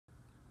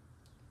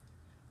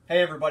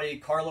Hey everybody,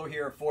 Carlo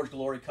here at Forge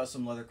Glory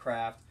Custom Leather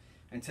Craft,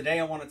 and today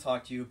I want to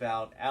talk to you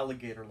about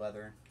alligator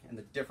leather and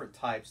the different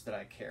types that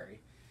I carry.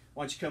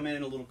 Why don't you come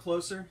in a little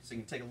closer so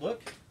you can take a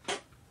look.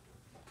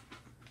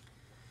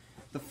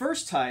 The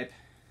first type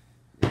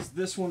is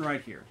this one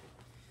right here.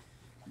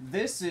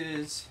 This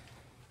is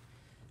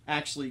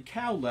actually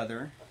cow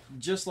leather,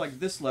 just like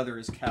this leather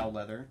is cow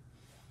leather,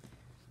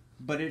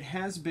 but it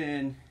has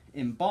been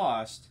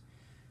embossed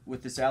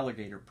with this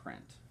alligator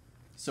print.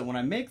 So when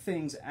I make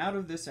things out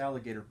of this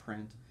alligator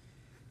print,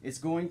 it's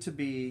going to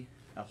be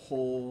a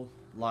whole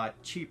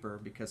lot cheaper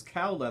because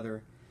cow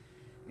leather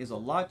is a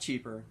lot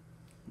cheaper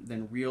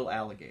than real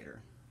alligator.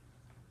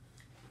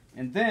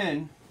 And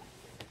then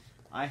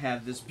I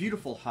have this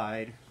beautiful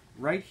hide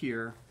right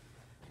here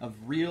of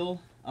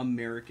real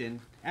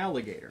American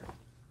alligator.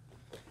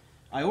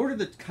 I ordered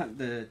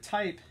the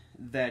type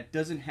that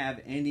doesn't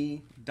have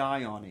any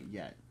dye on it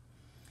yet.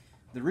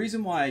 The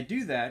reason why I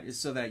do that is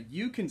so that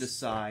you can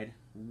decide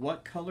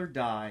what color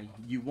dye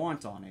you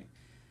want on it.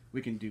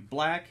 We can do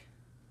black,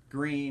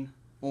 green,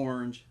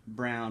 orange,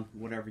 brown,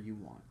 whatever you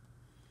want.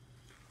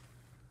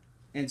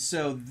 And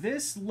so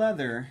this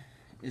leather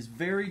is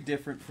very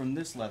different from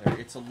this leather.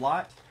 It's a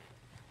lot,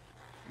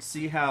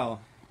 see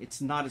how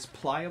it's not as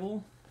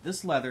pliable?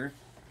 This leather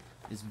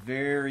is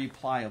very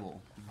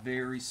pliable,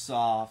 very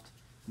soft,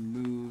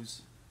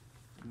 moves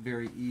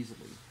very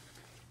easily.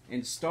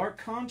 In stark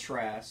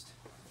contrast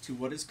to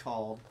what is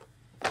called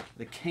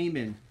the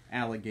Cayman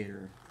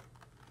alligator.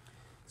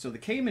 So the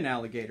Cayman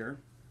alligator,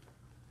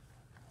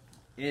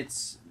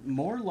 it's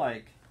more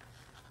like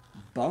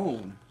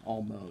bone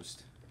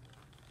almost.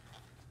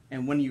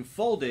 And when you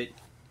fold it,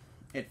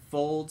 it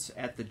folds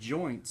at the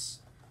joints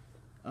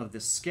of the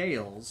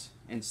scales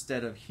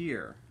instead of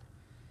here.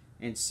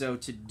 And so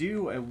to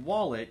do a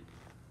wallet,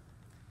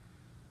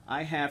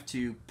 I have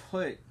to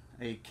put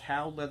a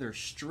cow leather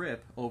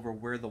strip over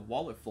where the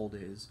wallet fold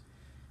is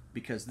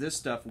because this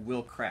stuff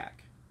will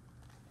crack.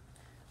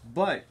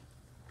 But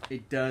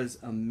it does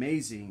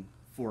amazing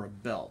for a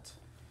belt.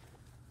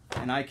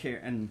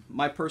 And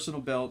my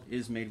personal belt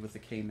is made with the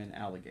Cayman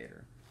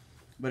alligator.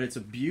 But it's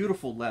a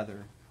beautiful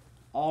leather,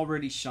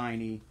 already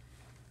shiny.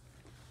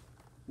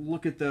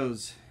 Look at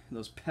those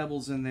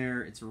pebbles in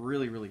there. It's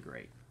really, really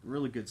great.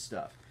 Really good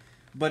stuff.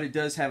 But it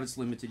does have its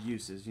limited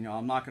uses. You know,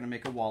 I'm not going to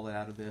make a wallet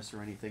out of this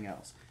or anything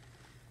else.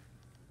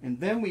 And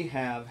then we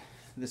have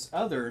this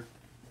other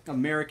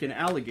American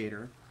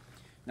alligator.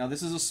 Now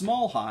this is a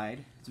small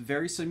hide. It's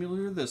very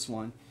similar to this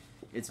one.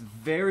 It's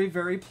very,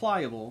 very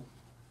pliable,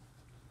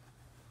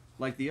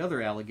 like the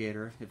other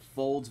alligator. It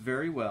folds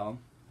very well.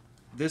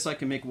 This I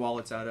can make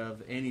wallets out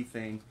of,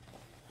 anything.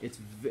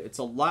 It's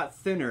a lot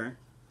thinner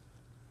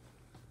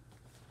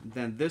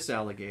than this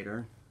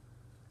alligator,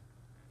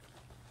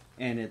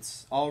 and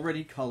it's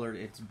already colored.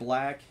 It's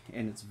black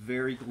and it's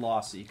very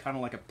glossy, kind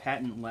of like a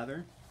patent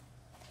leather.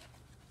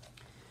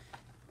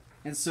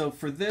 And so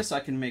for this I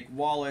can make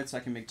wallets, I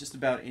can make just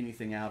about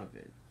anything out of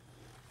it.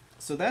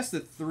 So that's the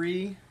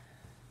three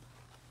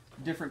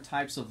different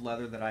types of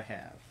leather that I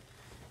have.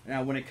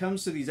 Now when it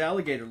comes to these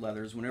alligator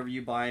leathers, whenever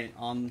you buy it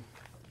on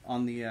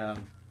the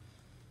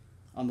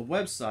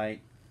website,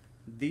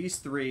 these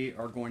three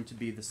are going to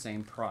be the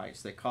same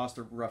price. They cost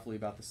roughly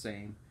about the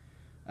same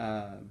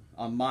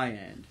on my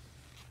end.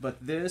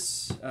 But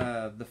this,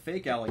 the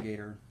fake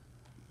alligator,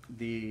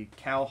 the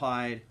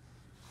cowhide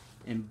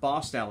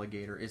embossed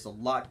alligator, is a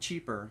lot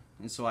cheaper,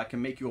 and so I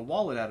can make you a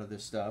wallet out of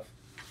this stuff,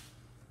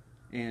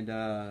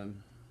 and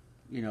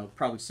you know,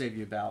 probably save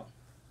you about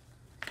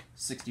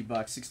 $60,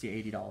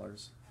 $60,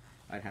 $80.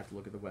 I'd have to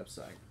look at the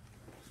website.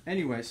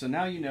 Anyway, so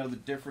now you know the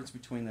difference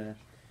between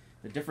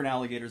the different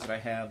alligators that I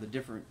have,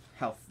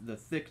 the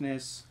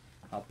thickness,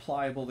 how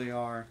pliable they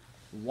are,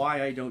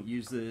 why I don't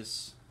use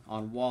this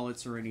on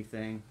wallets or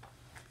anything.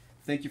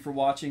 Thank you for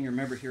watching.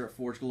 Remember, here at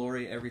Forge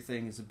Glory,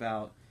 everything is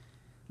about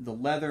the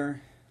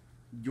leather,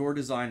 your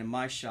design, and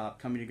my shop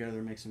coming together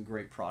to make some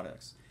great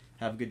products.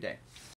 Have a good day.